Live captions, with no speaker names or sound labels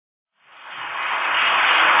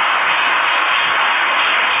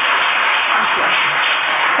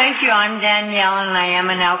Thank you. I'm Danielle, and I am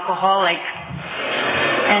an alcoholic.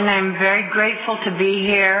 And I'm very grateful to be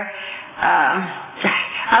here.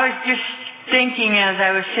 I was just thinking as I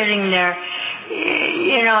was sitting there,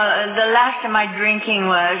 you know, the last of my drinking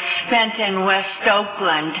was spent in West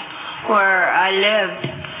Oakland, where I lived.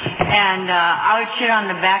 And I would sit on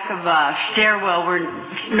the back of a stairwell where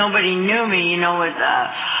nobody knew me, you know, with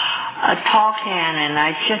a tall can, and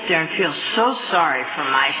I'd sit there and feel so sorry for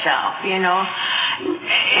myself, you know.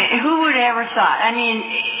 Who would have ever thought? I mean,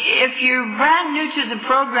 if you're brand new to the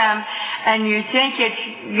program and you think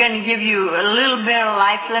it's going to give you a little bit of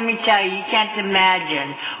life, let me tell you, you can't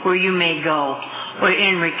imagine where you may go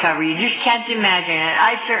in recovery. You just can't imagine it.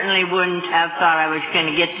 I certainly wouldn't have thought I was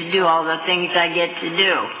going to get to do all the things I get to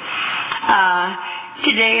do.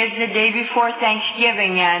 Today is the day before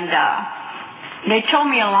Thanksgiving, and they told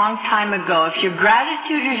me a long time ago, if your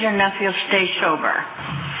gratitude is enough, you'll stay sober.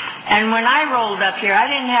 And when I rolled up here, I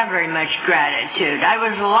didn't have very much gratitude. I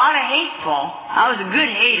was a lot of hateful. I was a good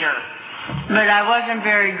hater, but I wasn't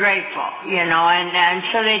very grateful, you know. And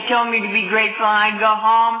so they told me to be grateful, and I'd go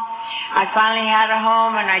home. I finally had a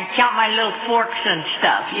home, and I'd count my little forks and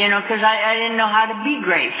stuff, you know, because I didn't know how to be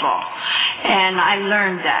grateful. And I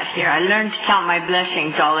learned that here. I learned to count my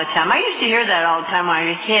blessings all the time. I used to hear that all the time when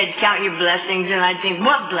I was a kid, count your blessings, and I'd think,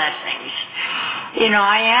 what blessings? You know,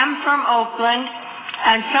 I am from Oakland.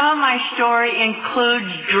 And some of my story includes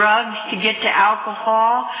drugs to get to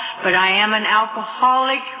alcohol, but I am an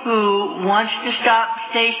alcoholic who wants to stop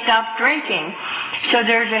drinking. So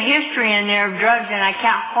there's a history in there of drugs, and I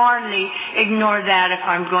can't hardly ignore that if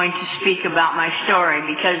I'm going to speak about my story,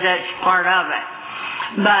 because that's part of it.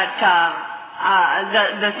 But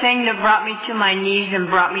the thing that brought me to my knees and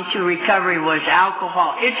brought me to recovery was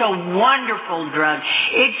alcohol. It's a wonderful drug.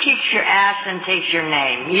 It kicks your ass and takes your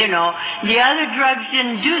name, you know. The other drugs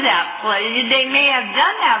didn't do that. They may have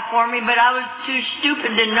done that for me, but I was too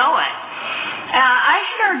stupid to know it. I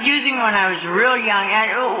started using when I was real young.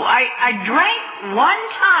 I drank one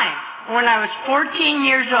time when I was 14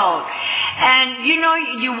 years old. And, you know,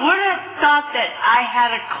 you would have thought that I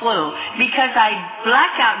had a clue because I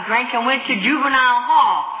blackout drank and went to juvenile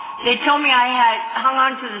hall. They told me I had hung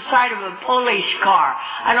on to the side of a police car.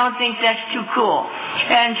 I don't think that's too cool.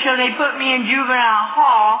 And so they put me in juvenile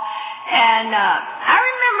hall, and I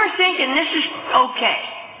remember thinking, this is okay.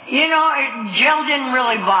 You know, jail didn't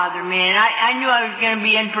really bother me, and I knew I was going to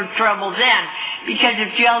be in for trouble then, because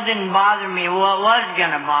if jail didn't bother me, well, it was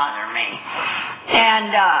going to bother me.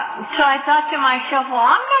 And so I thought to myself, well,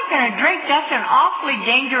 I'm not going to drink. That's an awfully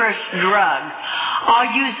dangerous drug.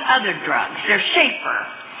 I'll use other drugs. They're safer.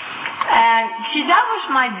 And see, that was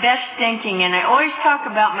my best thinking, and I always talk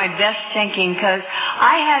about my best thinking because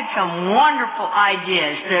I had some wonderful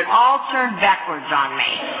ideas that all turned backwards on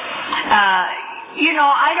me. You know,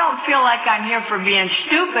 I don't feel like I'm here for being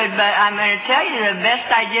stupid, but I'm going to tell you the best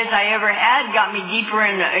ideas I ever had got me deeper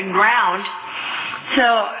in the ground. So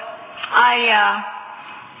I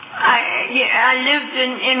lived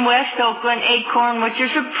in West Oakland, Acorn, which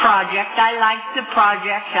is a project. I liked the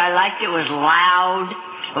project. I liked it was loud,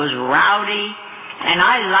 it was rowdy, and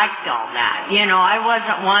I liked all that. You know, I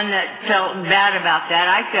wasn't one that felt bad about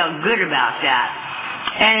that. I felt good about that.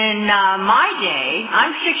 And in my day,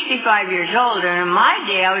 I'm 65 years old, and in my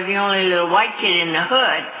day, I was the only little white kid in the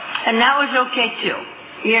hood, and that was okay too.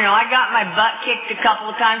 You know, I got my butt kicked a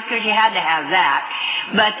couple of times because you had to have that,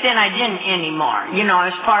 but then I didn't anymore. You know,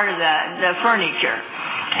 I was part of the furniture.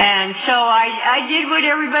 And so I did what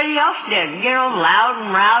everybody else did, you know, loud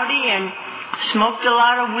and rowdy, and smoked a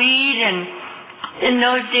lot of weed, and in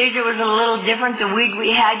those days it was a little different. The weed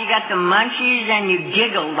we had, you got the munchies and you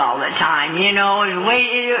giggled all the time, you know, it was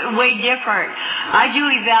way different. I do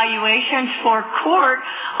evaluations for court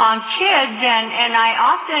on kids, and I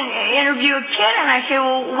often interview a kid and I say,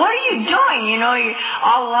 well, what are you doing? You know,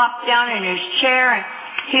 I'll walk down in his chair and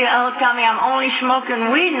he'll tell me I'm only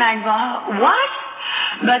smoking weed, and I go, what?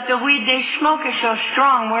 But the weed they smoke is so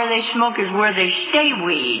strong, where they smoke is where they stay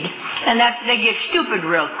weed, and they get stupid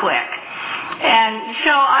real quick. And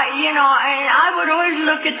so, I would always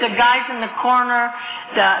look at the guys in the corner,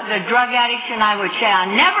 the drug addicts, and I would say,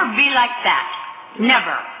 I'll never be like that.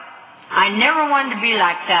 Never. I never wanted to be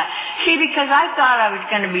like that. See, because I thought I was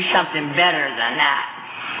going to be something better than that.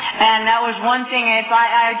 And that was one thing,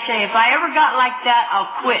 I'd say, if I ever got like that,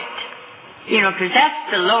 I'll quit. You know, because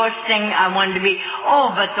that's the lowest thing I wanted to be.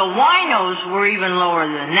 Oh, but the winos were even lower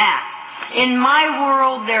than that. In my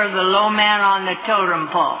world, they're the low man on the totem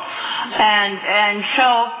pole. And so,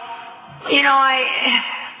 you know,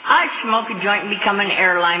 I'd smoke a joint and become an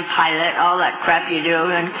airline pilot, all that crap you do.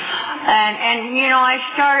 And And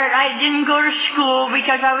I didn't go to school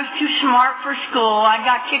because I was too smart for school. I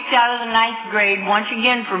got kicked out of the 9th grade once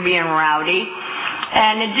again for being rowdy.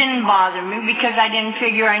 And it didn't bother me because I didn't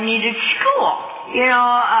figure I needed school.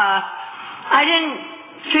 I didn't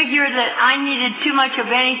figure that I needed too much of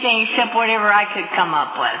anything except whatever I could come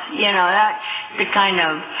up with. That's the kind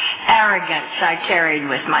of arrogance I carried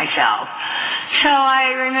with myself. So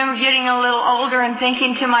I remember getting a little older and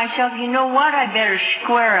thinking to myself, you know what, I better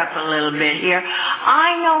square up a little bit here.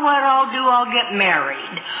 I know what I'll do, I'll get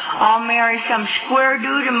married. I'll marry some square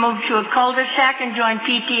dude and move to a cul-de-sac and join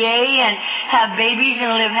PTA and have babies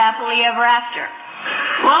and live happily ever after.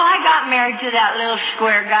 Well, I got married to that little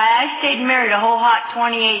square guy. I stayed married a whole hot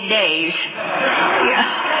 28 days.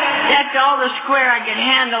 That's all the square I could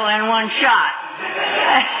handle in one shot.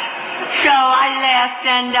 So I left,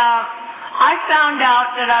 and I found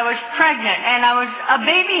out that I was pregnant, and I was a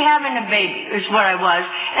baby having a baby is what I was.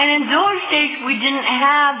 And in those days, we didn't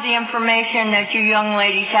have the information that you young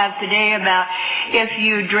ladies have today about if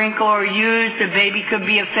you drink or use, the baby could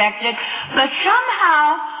be affected. But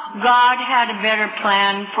somehow, God had a better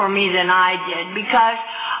plan for me than I did, because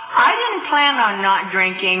I didn't plan on not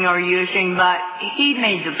drinking or using, but He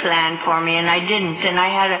made the plan for me, and I didn't. And I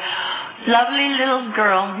had a lovely little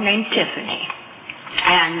girl named Tiffany.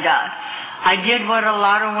 And I did what a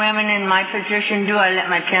lot of women in my position do. I let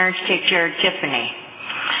my parents take care of Tiffany.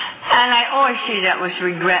 And I always see that with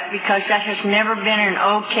regret, because that has never been an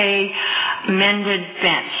okay mended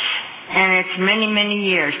fence. And it's many, many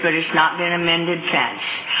years, but it's not been a mended fence.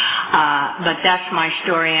 But that's my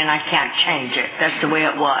story, and I can't change it. That's the way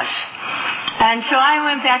it was. And so I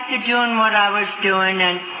went back to doing what I was doing,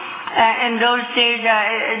 and in those days,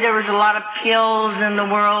 there was a lot of pills in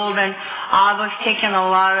the world, and I was taking a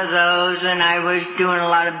lot of those, and I was doing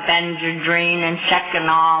a lot of Benadryl and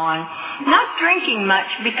Seconal, and not drinking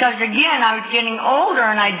much, because again, I was getting older,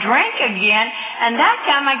 and I drank again, and that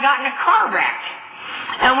time I got in a car wreck.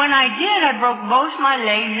 And when I did, I broke both my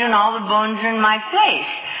legs and all the bones in my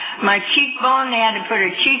face. My cheekbone, they had to put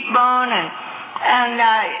a cheekbone, and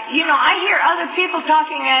I hear other people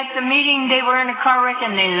talking at the meeting, they were in a car wreck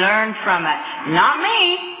and they learned from it. Not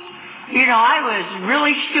me. I was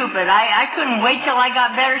really stupid. I couldn't wait till I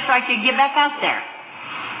got better so I could get back out there.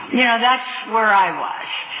 That's where I was.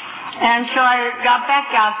 And so I got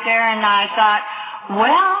back out there, and I thought,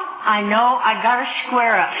 well, I know I got to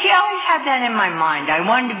square up. See, I always had that in my mind. I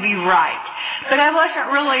wanted to be right. But I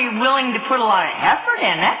wasn't really willing to put a lot of effort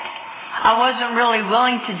in it. I wasn't really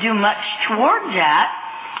willing to do much towards that.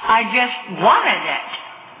 I just wanted it.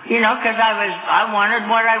 Because I wanted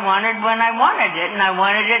what I wanted when I wanted it, and I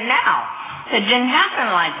wanted it now. It didn't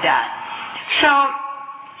happen like that. So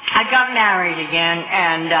I got married again,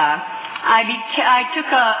 and I took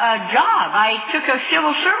a job. I took a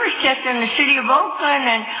civil service test in the city of Oakland,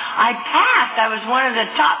 and I passed. I was one of the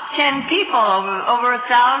top 10 people, over 1,000,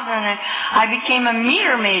 and I became a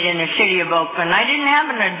meter maid in the city of Oakland. I didn't have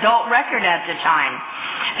an adult record at the time.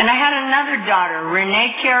 And I had another daughter,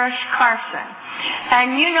 Renee Karras Carson.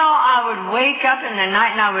 And I would wake up in the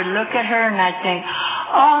night and I would look at her and I'd think,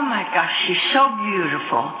 oh my gosh, she's so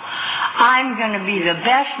beautiful. I'm going to be the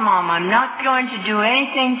best mom. I'm not going to do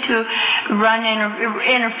anything to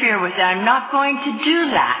interfere with that. I'm not going to do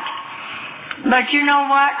that. But you know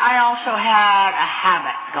what? I also had a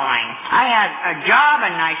habit going. I had a job, a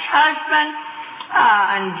nice husband,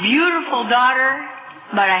 and beautiful daughter,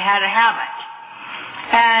 but I had a habit.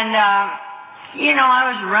 And, I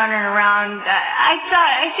was running around.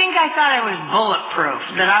 I think I thought I was bulletproof,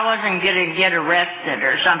 that I wasn't going to get arrested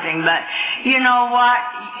or something. But you know what?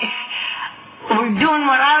 We're doing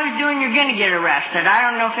what I was doing, you're going to get arrested. I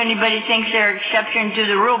don't know if anybody thinks they're exception to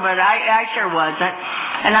the rule, but I sure wasn't.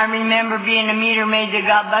 And I remember being a meter maid that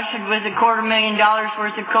got busted with $250,000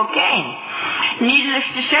 worth of cocaine. Needless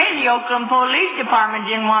to say, the Oakland Police Department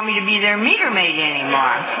didn't want me to be their meter maid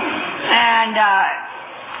anymore. And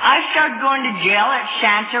I started going to jail at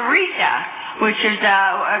Santa Rita, which is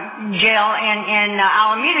a jail in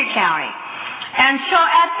Alameda County. And so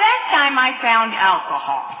at that time, I found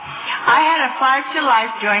alcohol. I had a 5 to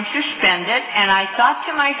life joint suspended, and I thought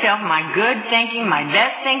to myself, my good thinking, my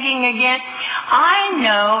best thinking again, I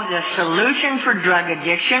know the solution for drug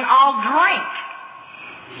addiction. I'll drink.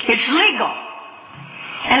 It's legal.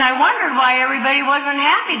 And I wondered why everybody wasn't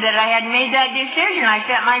happy that I had made that decision. I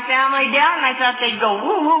sat my family down, and I thought they'd go,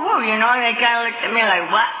 woo, woo, woo, and they kind of looked at me like,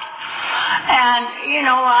 what? And,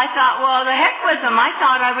 I thought, well, the heck with them. I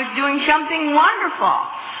thought I was doing something wonderful.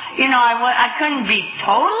 I couldn't be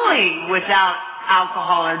totally without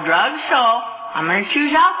alcohol or drugs, so I'm going to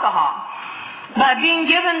choose alcohol. But being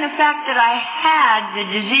given the fact that I had the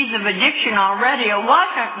disease of addiction already, it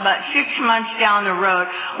wasn't but 6 months down the road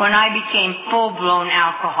when I became full-blown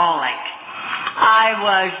alcoholic. I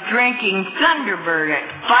was drinking Thunderbird at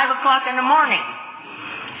 5 o'clock in the morning.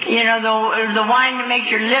 You know, the wine that makes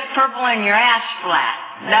your lip purple and your ass flat.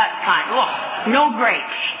 That kind. Well, no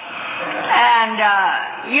grapes. And,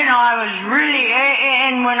 I was really,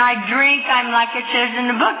 and when I drink, I'm like it says in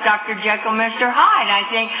the book, Dr. Jekyll, Mr. Hyde. I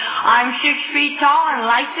think I'm 6 feet tall and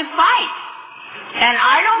like to fight. And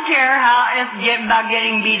I don't care about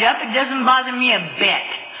getting beat up. It doesn't bother me a bit.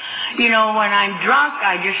 You know, when I'm drunk,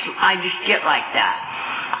 I just get like that.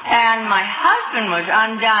 And my husband was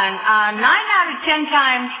undone. 9 out of 10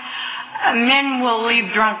 times, men will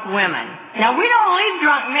leave drunk women. Now, we don't leave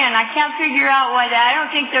drunk men. I can't figure out why that. I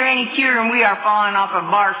don't think they're any cuter than we are falling off a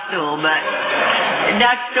bar stool, but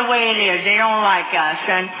that's the way it is. They don't like us.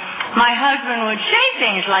 And my husband would say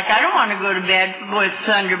things like, I don't want to go to bed with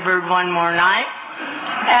Thunderbird one more night.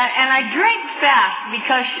 And I drank fast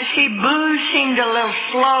because, see, booze seemed a little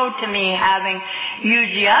slow to me, having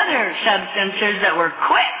used the other substances that were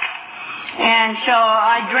quick. And so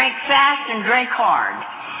I drank fast and drank hard.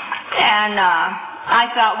 And I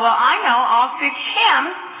thought, well, I know, I'll fix him,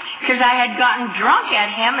 because I had gotten drunk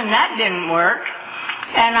at him, and that didn't work.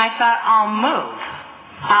 And I thought, I'll move.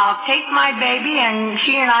 I'll take my baby, and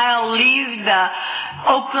she and I will leave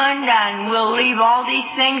Oakland, and we'll leave all these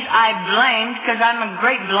things I blamed, because I'm a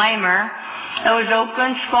great blamer. It was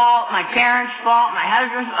Oakland's fault, my parents' fault, my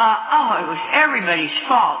husband's it was everybody's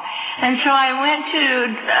fault. And so I went to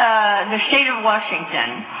the state of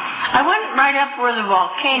Washington. I went right up where the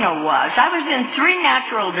volcano was. I was in 3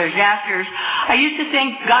 natural disasters. I used to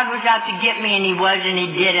think God was out to get me, and He was, and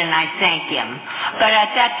He did, and I thank Him. But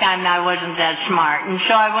at that time, I wasn't that smart. And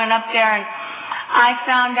so I went up there, and I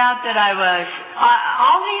found out that I was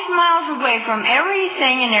all these miles away from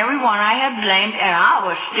everything and everyone I had blamed, and I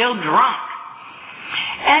was still drunk.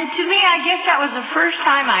 And to me, I guess that was the first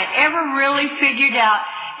time I ever really figured out,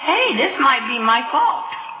 hey, this might be my fault.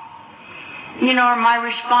 You know, or my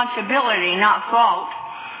responsibility, not fault.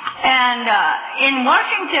 And in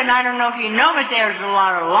Washington, I don't know if you know, but there's a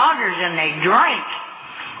lot of loggers, and they drink.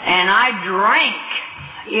 And I drank.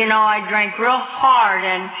 You know, I drank real hard,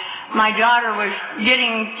 and my daughter was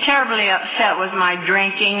getting terribly upset with my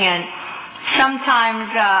drinking, and sometimes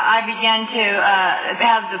I began to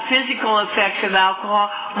have the physical effects of alcohol.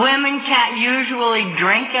 Women can't usually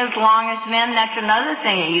drink as long as men. That's another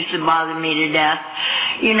thing that used to bother me to death.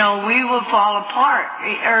 You know, we would fall apart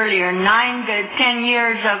earlier. 9 to 10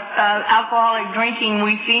 years of alcoholic drinking,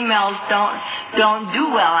 we females don't do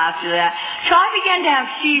well after that. So I began to have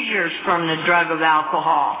seizures from the drug of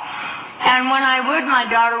alcohol. And when I would, my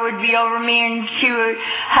daughter would be over me, and she would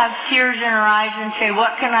have tears in her eyes and say,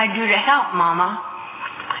 what can I do to help, Mama?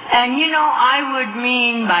 And, you know, I would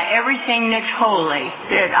mean by everything that's holy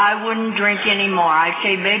that I wouldn't drink anymore. I'd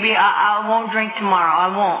say, baby, I won't drink tomorrow.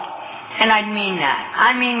 I won't. And I'd mean that.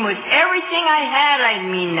 I mean, with everything I had, I'd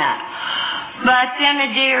mean that. But then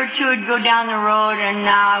a day or two would go down the road, and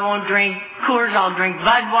now I won't drink Coors, I'll drink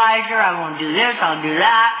Budweiser, I won't do this, I'll do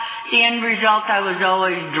that. The end result, I was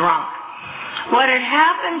always drunk. What had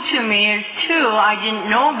happened to me is, too, I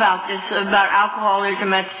didn't know about this, about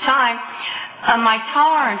alcoholism at the time. My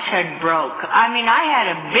tolerance had broke. I mean, I had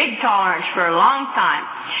a big tolerance for a long time.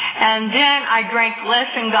 And then I drank less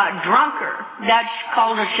and got drunker. That's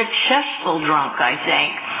called a successful drunk, I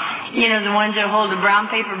think. You know, the ones that hold a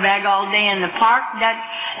brown paper bag all day in the park.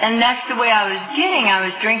 That's the way I was getting. I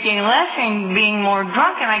was drinking less and being more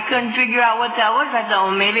drunk, and I couldn't figure out what that was. I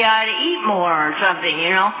thought, well, maybe I ought to eat more or something,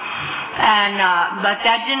 you know. But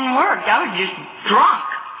that didn't work. I was just drunk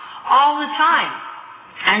all the time.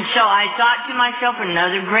 And so I thought to myself,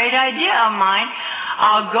 another great idea of mine,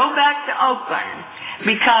 I'll go back to Oakland,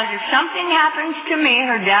 because if something happens to me,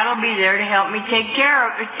 her dad will be there to help me take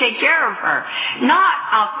care of her. Not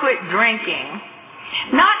I'll quit drinking,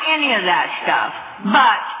 not any of that stuff,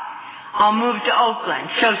 but I'll move to Oakland,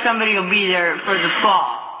 so somebody will be there for the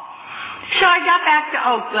fall. So I got back to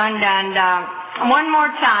Oakland, and one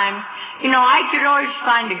more time, you know, I could always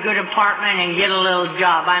find a good apartment and get a little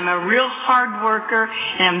job. I'm a real hard worker,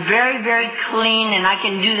 and I'm very, very clean, and I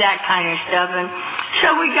can do that kind of stuff. And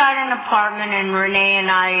so we got an apartment, and Renee and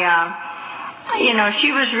I, you know,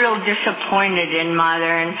 she was real disappointed in Mother,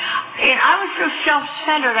 and I was so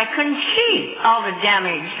self-centered, I couldn't see all the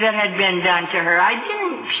damage that had been done to her. I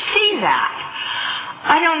didn't see that.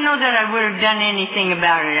 I don't know that I would have done anything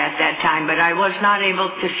about it at that time, but I was not able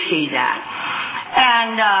to see that.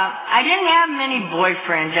 And I didn't have many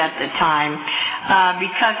boyfriends at the time.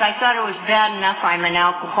 because I thought it was bad enough I'm an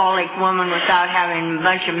alcoholic woman without having a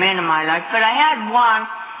bunch of men in my life. But I had one,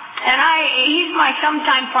 and he's my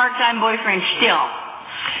sometime part-time boyfriend still.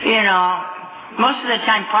 You know, most of the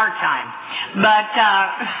time part-time. But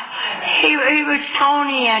he was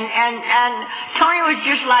Tony, and Tony was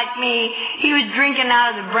just like me. He was drinking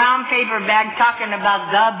out of the brown paper bag, talking about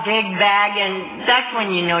the big bag, and that's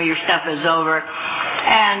when you know your stuff is over.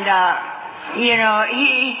 And you know,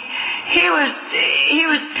 he was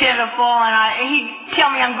pitiful, and he'd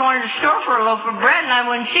tell me I'm going to the store for a loaf of bread, and I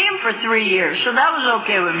wouldn't see him for 3 years. So that was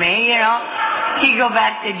okay with me, you know. He'd go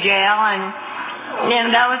back to jail, and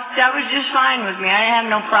that was just fine with me. I didn't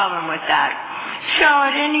have no problem with that. So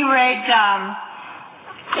at any rate,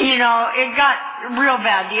 you know, it got real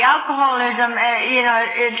bad. The alcoholism, you know,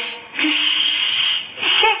 it's just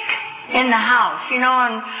sick in the house, you know,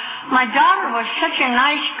 and my daughter was such a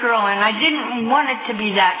nice girl, and I didn't want it to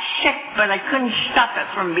be that sick, but I couldn't stop it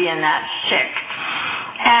from being that sick.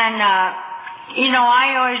 And, you know,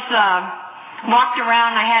 I always walked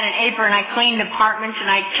around. I had an apron. I cleaned apartments, and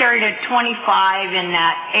I carried a 25 in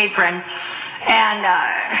that apron. And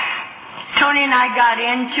Tony and I got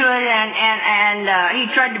into it, and he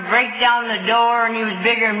tried to break down the door, and he was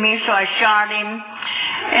bigger than me, so I shot him.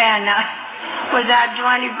 And with that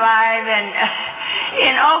 25, and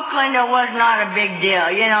in Oakland, it was not a big deal.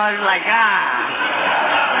 You know, it was like,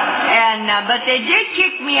 And, but they did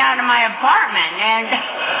kick me out of my apartment, and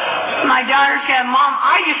my daughter said, Mom,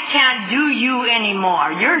 I just can't do you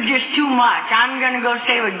anymore. You're just too much. I'm going to go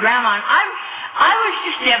stay with Grandma. And I was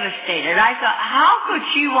just devastated. I thought, how could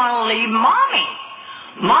she want to leave Mommy?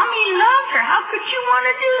 Mommy loved her. How could she want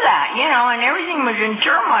to do that? You know, and everything was in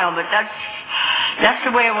turmoil, but that's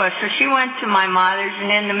the way it was. So she went to my mother's,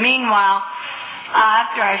 and in the meanwhile,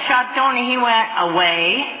 after I shot Tony, he went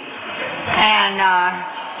away, and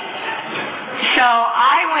so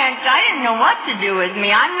I didn't know what to do with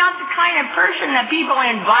me. I'm not the kind of person that people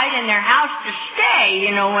invite in their house to stay,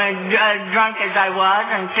 you know, when drunk as I was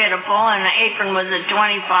and pitiful, and the apron was a 25.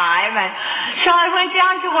 And so I went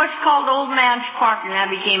down to what's called Old Man's Park, and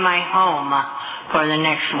that became my home for the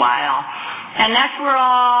next while. And that's where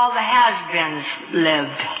all the has-beens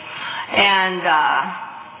lived. And,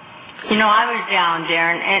 you know, I was down there,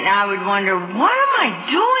 and I would wonder, what am I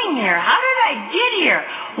doing here? How did I get here?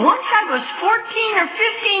 Once I was 14 or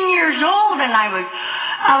 15 years old, and I was,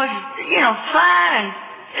 you know, fun and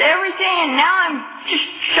everything, and now I'm just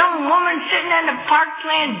some woman sitting in the park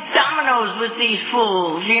playing dominoes with these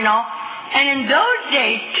fools, you know. And in those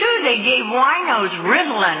days, too, they gave winos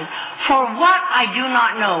Ritalin for what I do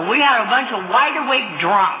not know. We had a bunch of wide-awake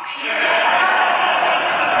drunks.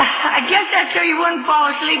 I guess that's so you wouldn't fall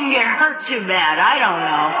asleep and get hurt too bad. I don't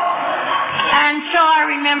know. And so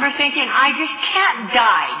I remember thinking, I just can't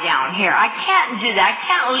die down here. I can't do that. I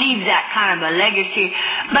can't leave that kind of a legacy.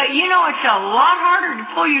 But, you know, it's a lot harder to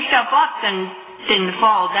pull yourself up than to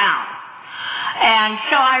fall down. And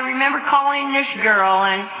so I remember calling this girl,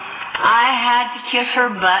 and I had to kiss her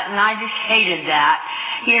butt, and I just hated that.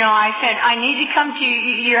 You know, I said, I need to come to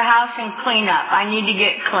your house and clean up. I need to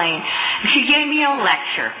get clean. She gave me a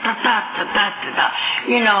lecture.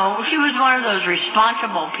 You know, she was one of those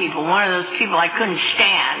responsible people, one of those people I couldn't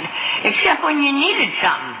stand, except when you needed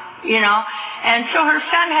something, you know. And so her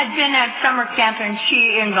son had been at summer camp, and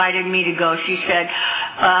she invited me to go. She said,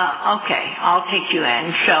 okay, I'll take you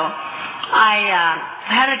in. So I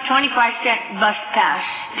had a 25-cent bus pass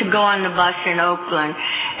to go on the bus in Oakland,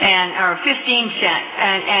 or 15 cent.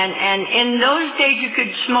 And in those days, you could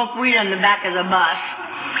smoke weed on the back of the bus.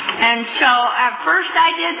 And so at first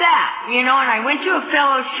I did that, you know, and I went to a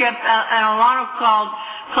fellowship at a club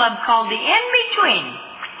called the In-Between.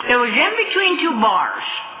 It was in between two bars.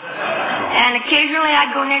 And occasionally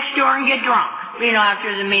I'd go next door and get drunk, you know,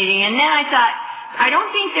 after the meeting. And then I thought, I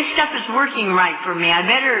don't think this stuff is working right for me. I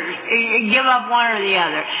better give up one or the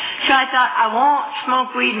other. So I thought, I won't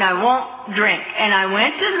smoke weed and I won't drink. And I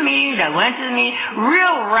went to the meetings.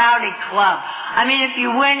 Real rowdy club. I mean, if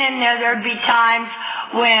you went in there, there'd be times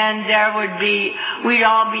when we'd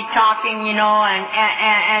all be talking, you know,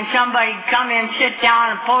 and somebody'd come in, sit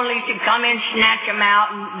down, and police would come in, snatch them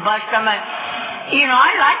out, and bust them. You know,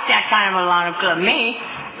 I liked that kind of a Lana Club, me.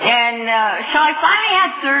 And so I finally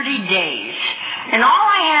had 30 days. And all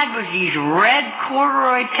I had was these red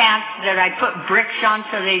corduroy pants that I put bricks on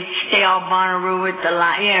so they'd stay all Bonnaroo with the,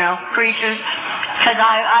 you know, creases. Because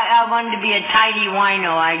I wanted to be a tidy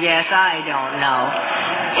wino, I guess. I don't know.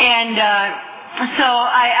 And so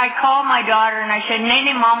I called my daughter and I said,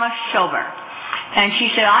 Nene, Mama's sober. And she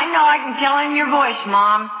said, I know, I can tell in your voice,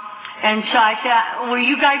 Mom. And so I said, well,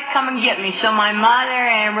 you guys come and get me. So my mother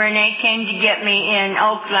and Renee came to get me in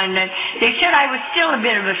Oakland, and they said I was still a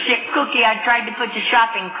bit of a sick cookie. I tried to put the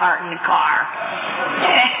shopping cart in the car.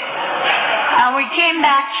 We came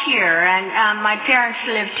back here, and my parents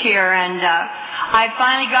lived here, and I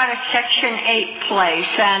finally got a Section 8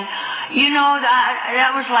 place, and you know,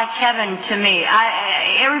 that was like heaven to me.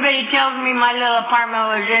 Everybody tells me my little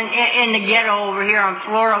apartment was in the ghetto over here on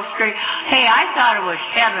Floral Street. Hey, I thought it was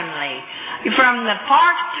heavenly. From the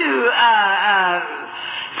park to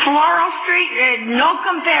Floral Street, no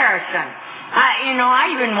comparison.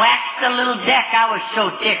 I even waxed the little deck. I was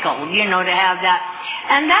so tickled, to have that.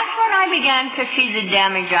 And that's when I began to see the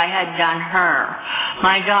damage I had done her,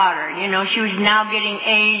 my daughter. She was now getting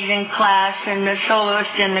A's in class and the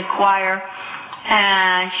soloist in the choir,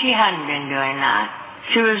 and she hadn't been doing that.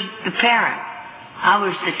 She was the parent. I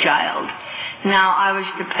was the child. Now I was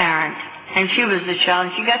the parent, and she was the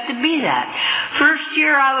child, and she got to be that. First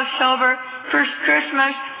year I was sober, first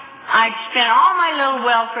Christmas, I spent all my little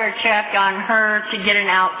welfare check on her to get an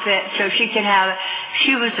outfit so she could have it.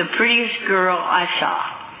 She was the prettiest girl I saw.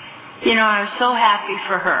 I was so happy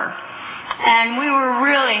for her. And we were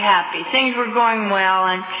really happy. Things were going well,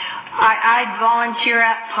 and I'd volunteer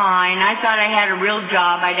at Pine. I thought I had a real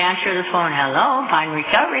job. I'd answer the phone, hello, Pine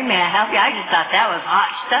Recovery, may I help you? I just thought that was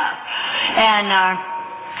hot stuff. And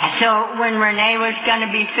so when Renee was going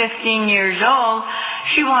to be 15 years old,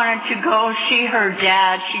 she wanted to go see her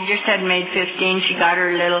dad. She just had made 15. She got her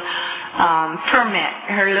little permit,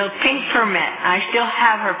 her little pink permit. I still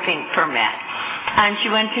have her pink permit. And she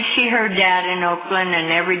went to see her dad in Oakland, and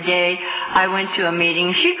every day I went to a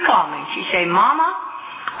meeting. She'd call me. She'd say, Mama,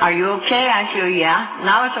 are you okay? I'd say, yeah. And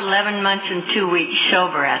I was 11 months and 2 weeks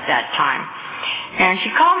sober at that time. And she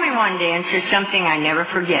called me one day and said something I never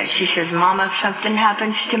forget. She says, Mama, if something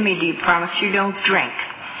happens to me, do you promise you don't drink?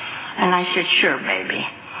 And I said, sure, baby.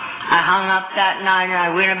 I hung up that night and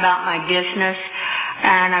I went about my business,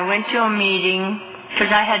 and I went to a meeting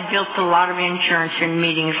because I had built a lot of insurance in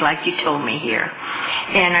meetings like you told me here.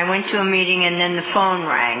 And I went to a meeting, and then the phone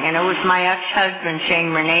rang, and it was my ex-husband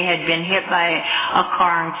saying Renee had been hit by a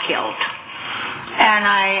car and killed. And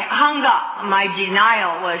I hung up. My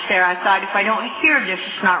denial was there. I thought, if I don't hear this,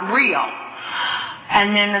 it's not real.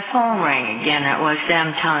 And then the phone rang again. It was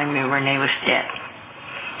them telling me Renee was dead.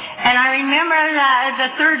 And I remember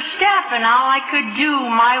the third step, and all I could do,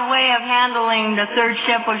 my way of handling the third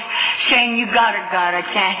step was saying, you got it, God, I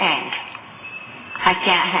can't hang. I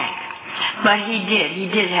can't hang. But he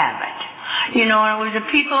did have it. It was the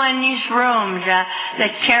people in these rooms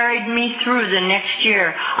that carried me through the next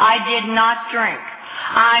year. I did not drink.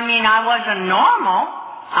 I wasn't normal.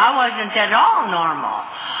 I wasn't at all normal.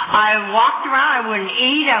 I walked around, I wouldn't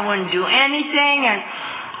eat, I wouldn't do anything,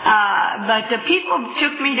 but the people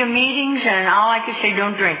took me to meetings, and all I could say,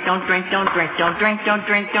 don't drink, don't drink, don't drink, don't drink, don't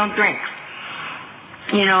drink, don't drink.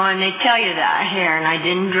 And they tell you that here, and I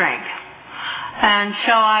didn't drink. And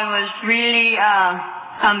so I was really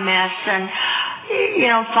a mess, and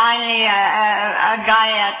finally a guy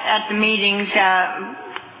at the meetings,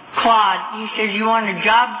 Claude, he says, you want a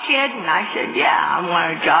job, kid? And I said, yeah, I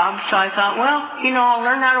want a job. So I thought, well, I'll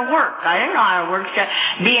learn how to work. I didn't know how to work. So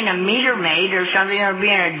being a meter maid or something, or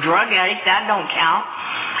being a drug addict, that don't count.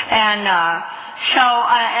 And so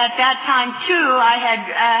at that time, too, I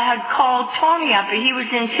had called Tony up. He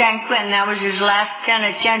was in San Quentin. That was his last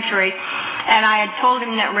penitentiary. And I had told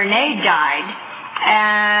him that Renee died.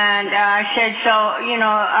 And I said, so,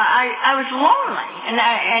 I was lonely.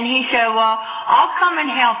 And he said, well, I'll come and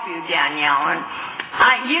help you, Danielle. And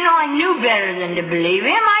I knew better than to believe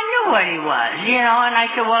him. I knew what he was, And I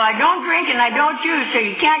said, well, I don't drink and I don't use, so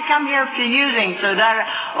you can't come here for using. So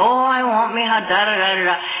I want me,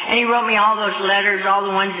 da-da-da-da-da. And he wrote me all those letters, all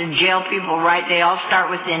the ones that jail people write. They all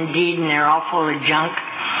start with Indeed, and they're all full of junk.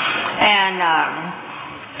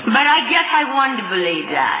 But I guess I wanted to believe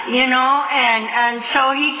that, and so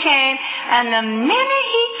he came, and the minute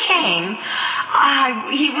he came,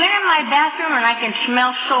 he went in my bathroom, and I can smell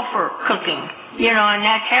sulfur cooking, and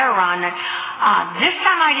that's heroin. This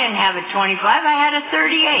time I didn't have a 25, I had a 38,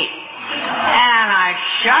 and I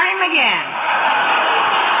shot him again.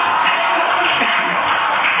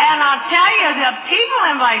 And I'll tell you, the people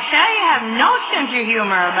in Visalia have no sense of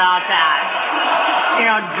humor about that.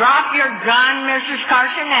 Drop your gun, Mrs.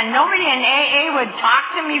 Carson, and nobody in AA would talk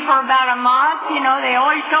to me for about a month. They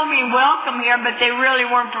always told me welcome here, but they really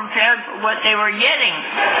weren't prepared for what they were getting.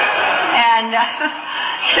 And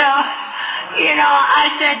so I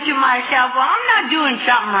said to myself, well, I'm not doing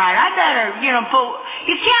something right. I better,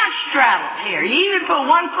 you can't straddle here. You either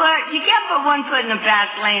you can't put one foot in the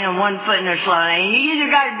fast lane and one foot in the slow lane. You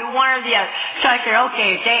either got to do one or the other. So I said,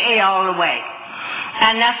 okay, it's AA all the way.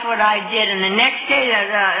 And that's what I did. And the next day,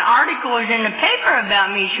 the article was in the paper about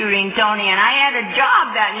me shooting Tony, and I had a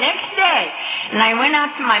job that next day. And I went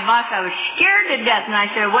out to my boss. I was scared to death, and I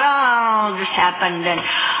said, well, this happened. And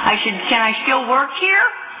I said, can I still work here?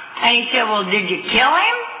 And he said, well, did you kill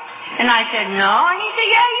him? And I said, no. And he said,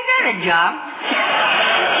 yeah, you got a job.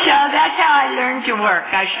 So that's how I learned to work.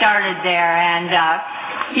 I started there, and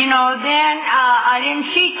then I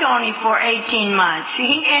didn't see Tony for 18 months.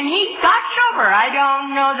 And he got sober. I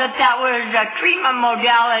don't know that was a treatment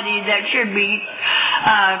modality that should be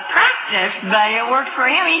practiced, but it worked for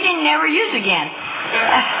him. He didn't never use again.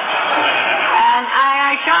 And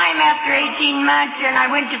I saw him after 18 months, and I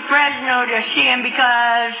went to Fresno to see him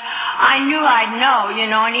because I knew I'd know,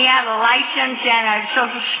 and he had a license and a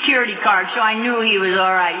Social Security card, so I knew he was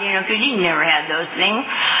all right, because he never had those things.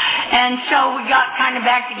 And so we got kind of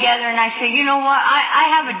back together, and I said, you know what, I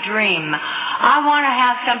have a dream. I want to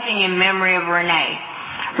have something in memory of Renee.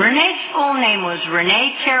 Renee's full name was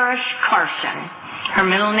Renee Terrace Carson. Her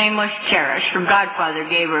middle name was Terrace. Her godfather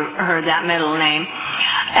gave her that middle name.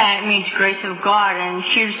 And it means grace of God, and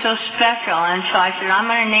she was so special. And so I said, I'm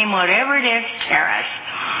going to name whatever it is Terrace.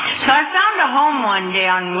 So I found a home one day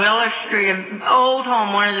on Willis Street, an old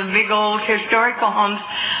home, one of the big old historical homes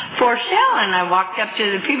for sale. And I walked up to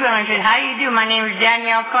the people and I said, how do you do? My name is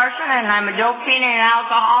Danielle Carson, and I'm a dope fiend and an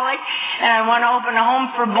alcoholic, and I want to open a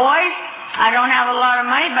home for boys. I don't have a lot of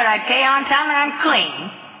money, but I pay on time and I'm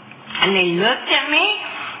clean. And they looked at me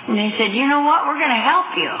and they said, you know what, we're going to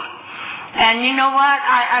help you. And you know what,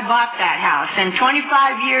 I bought that house. In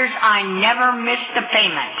 25 years, I never missed a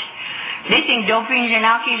payment. They think dope fiends and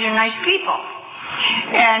alkies are nice people.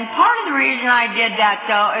 And part of the reason I did that,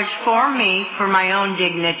 though, is for me, for my own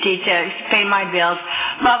dignity, to pay my bills,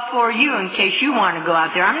 but for you, in case you want to go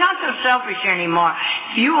out there. I'm not so selfish anymore.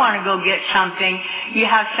 If you want to go get something, you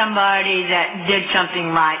have somebody that did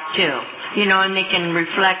something right, too. And they can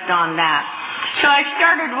reflect on that. So I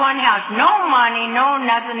started one house, no money, no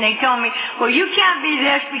nothing. They told me, well, you can't be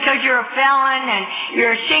this because you're a felon and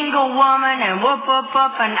you're a single woman and whoop, whoop,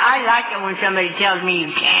 whoop. And I like it when somebody tells me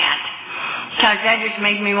you can't, because that just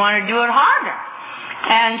makes me want to do it harder.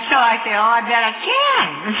 And so I said, oh, I bet I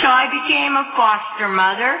can. And so I became a foster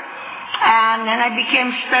mother. And then I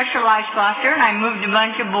became specialized foster, and I moved a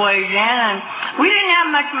bunch of boys in, and we didn't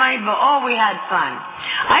have much money, but we had fun.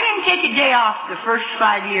 I didn't take a day off the first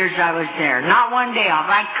 5 years I was there, not one day off.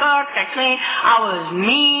 I cooked, I cleaned, I was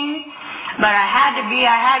mean, but I had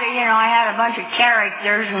a bunch of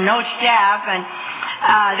characters and no staff, and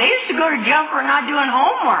they used to go to jail for not doing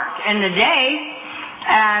homework in the day,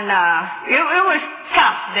 and it was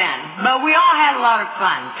tough then, but we all had a lot of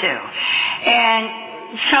fun, too. And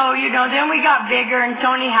so, then we got bigger, and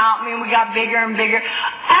Tony helped me, and we got bigger and bigger.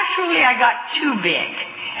 Actually, I got too big.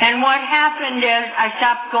 And what happened is I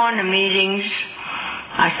stopped going to meetings.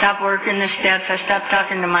 I stopped working the steps. I stopped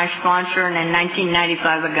talking to my sponsor, and in 1995,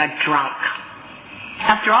 I got drunk.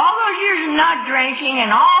 After all those years of not drinking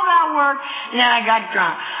and all that work, and then I got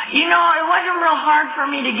drunk. It wasn't real hard for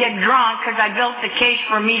me to get drunk because I built the case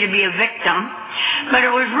for me to be a victim, but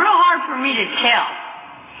it was real hard for me to tell.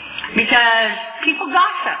 Because people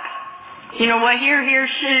gossip. What here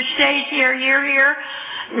stays here.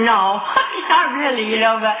 No, not really,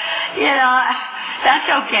 but, that's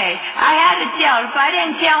okay. I had to tell. If I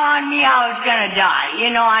didn't tell on me, I was going to die.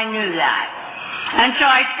 I knew that. And so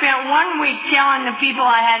I spent 1 week telling the people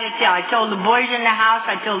I had to tell. I told the boys in the house.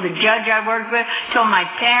 I told the judge I worked with. Told my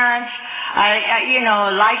parents.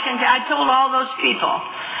 Licensed. I told all those people.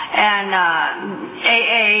 And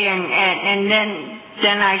AA and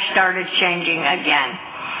then I started changing again.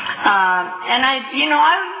 And I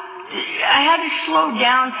had to slow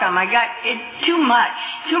down some. I got it too much,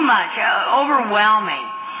 overwhelming.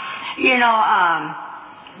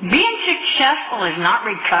 Being successful is not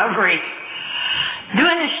recovery.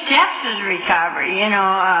 Doing the steps is recovery.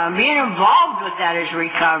 Being involved with that is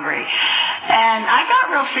recovery. And I got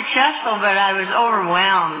real successful, but I was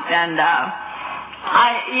overwhelmed, and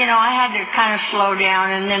I had to kind of slow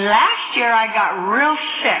down. And then last year I got real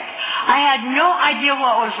sick. I had no idea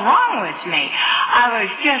what was wrong with me. I was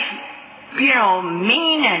just,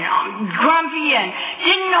 mean and grumpy and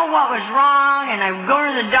didn't know what was wrong. And I would go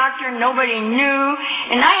to the doctor and nobody knew.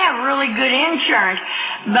 And I have really good insurance.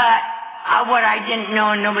 But what I didn't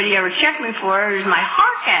know and nobody ever checked me for was my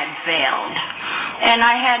heart had failed. And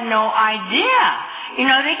I had no idea. You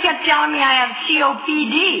know, they kept telling me I have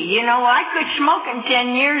COPD. You know, I quit smoking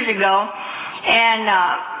 10 years ago. And,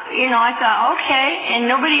 you know, I thought, okay. And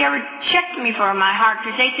nobody ever checked me for my heart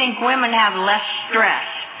because they think women have less stress.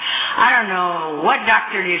 I don't know what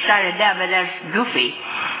doctor decided that, but that's goofy.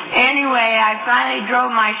 Anyway, I finally drove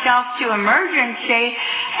myself to emergency,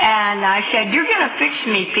 and I said, you're going to fix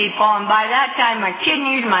me, people. And by that time, my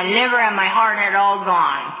kidneys, my liver, and my heart had all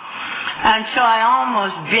gone. And so I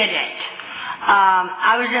almost bit it.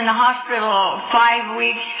 I was in the hospital 5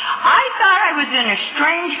 weeks. I thought I was in a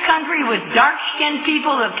strange country with dark-skinned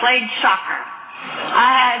people that played soccer.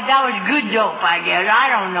 That was good dope, I guess. I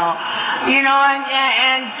don't know. You know,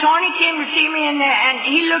 and Tony came to see me, and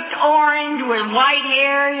he looked orange with white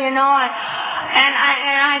hair, you know, and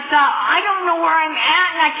I thought, I don't know where I'm at,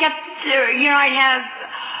 and I kept, you know, I'd have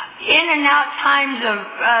in and out times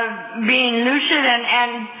of being lucid,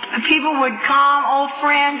 and people would come, old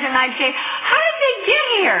friends, and I'd say, how did they get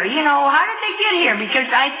here? You know, how did they get here? Because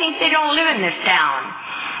I think they don't live in this town.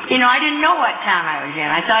 You know, I didn't know what town I was in.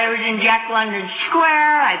 I thought I was in Jack London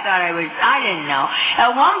Square. I didn't know.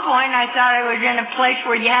 At one point, I thought I was in a place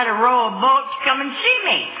where you had to row a boat to come and see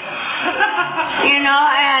me. You know,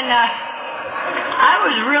 and I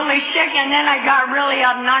was really sick, and then I got really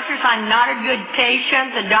obnoxious. I'm not a good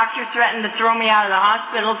patient. The doctor threatened to throw me out of the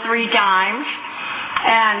hospital 3 times.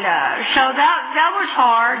 And so that was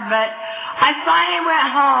hard, but I finally went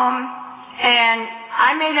home, and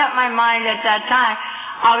I made up my mind at that time.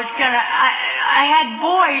 I had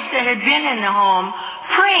boys that had been in the home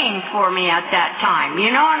praying for me at that time,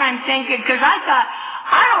 you know, and I'm thinking, because I thought,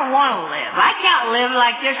 I don't want to live. I can't live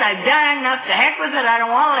like this. I've done enough. To heck with it. I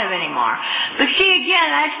don't want to live anymore. But see, again,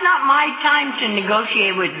 that's not my time to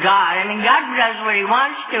negotiate with God. I mean, God does what he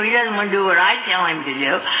wants to. He doesn't want to do what I tell him to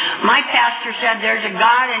do. My pastor said there's a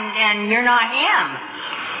God and you're not him.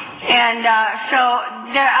 And so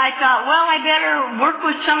I thought, well, I better work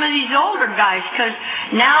with some of these older guys because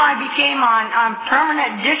now I became on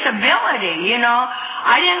permanent disability, you know.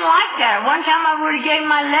 I didn't like that. One time I would have gave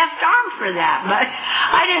my left arm for that, but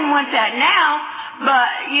I didn't want that now.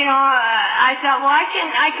 But, you know, I thought, well,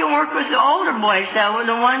 I can work with the older boys, though,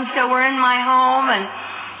 the ones that were in my home and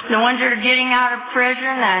the ones that are getting out of prison,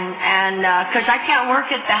 and because I can't work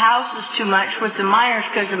at the houses too much with the minors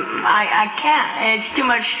because I can't. It's too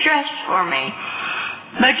much stress for me.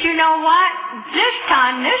 But you know what? This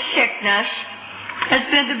time, this sickness has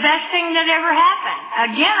been the best thing that ever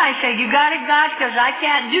happened. Again, I say, you got it, God, because I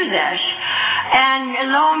can't do this. And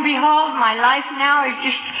lo and behold, my life now is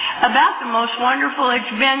just about the most wonderful it's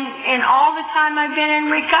been in all the time I've been in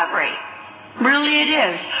recovery. Really it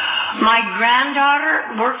is. My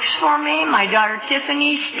granddaughter works for me. My daughter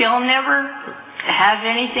Tiffany still never has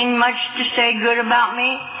anything much to say good about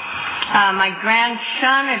me. My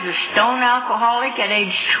grandson is a stone alcoholic at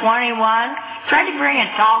age 21. Tried to bring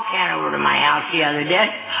a tall can over to my house the other day.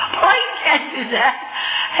 Well, you can't do that.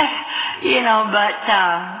 You know, but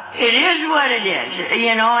it is what it is.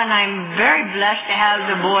 You know, and I'm very blessed to have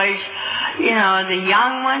the boys, you know, the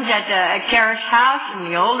young ones at Karis House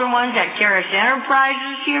and the older ones at Karis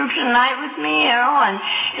Enterprises here tonight with me, you know, and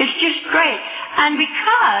it's just great. And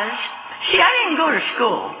because, see, I didn't go to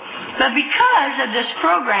school, but because of this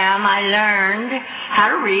program, I learned how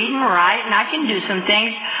to read and write, and I can do some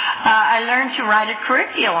things. I learned to write a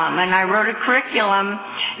curriculum, and I wrote a curriculum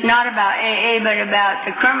not about AA, but about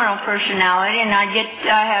the criminal personality, and I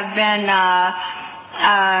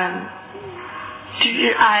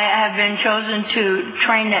have been chosen to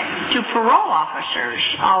train to parole officers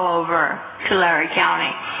all over Tulare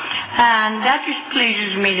County. And that just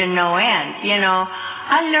pleases me to no end. You know,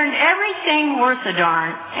 I learned everything worth a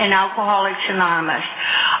darn in Alcoholics Anonymous.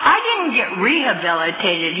 I didn't get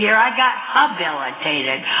rehabilitated here. I got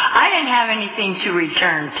habilitated. I didn't have anything to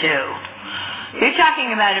return to. You're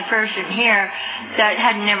talking about a person here that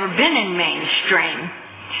had never been in mainstream.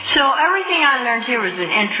 So everything I learned here was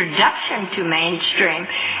an introduction to mainstream,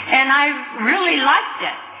 and I really liked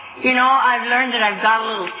it. You know, I've learned that I've got a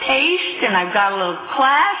little taste, and I've got a little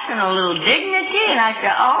class, and a little dignity, and I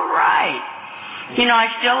said, all right. You know,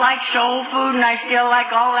 I still like soul food, and I still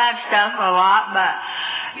like all that stuff a lot, but,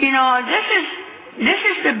 you know, this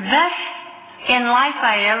is the best in life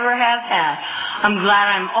I ever have had. I'm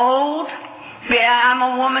glad I'm old. I'm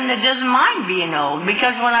a woman that doesn't mind being old,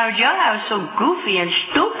 because when I was young, I was so goofy and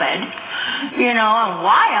stupid, you know, and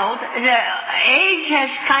wild. The age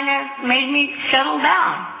has kind of made me settle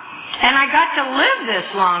down. And I got to live this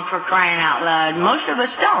long, for crying out loud. Most of us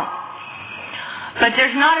don't. But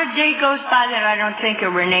there's not a day goes by that I don't think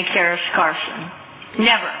of Renee Karis Carson.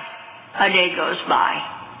 Never a day goes by.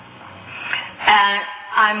 And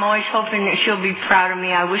I'm always hoping that she'll be proud of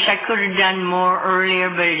me. I wish I could have done more earlier,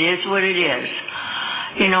 but it is what it is.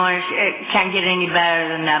 You know, it can't get any better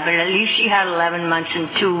than that. But at least she had 11 months and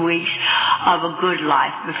 2 weeks of a good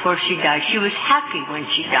life before she died. She was happy when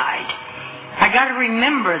she died. I got to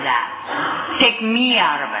remember that. Take me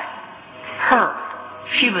out of it. Her.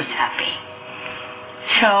 She was happy.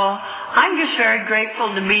 So I'm just very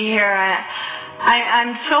grateful to be here.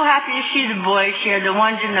 I'm so happy to see the boys here. The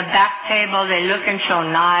ones in the back table, they're looking so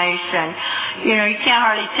nice. And, you know, you can't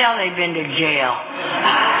hardly tell they've been to jail.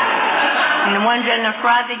 And the ones in the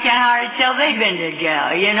front, they can't hardly tell they've been to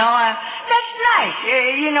jail. You know, that's nice.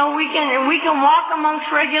 You know, we can walk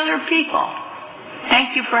amongst regular people.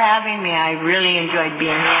 Thank you for having me. I really enjoyed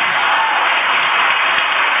being here.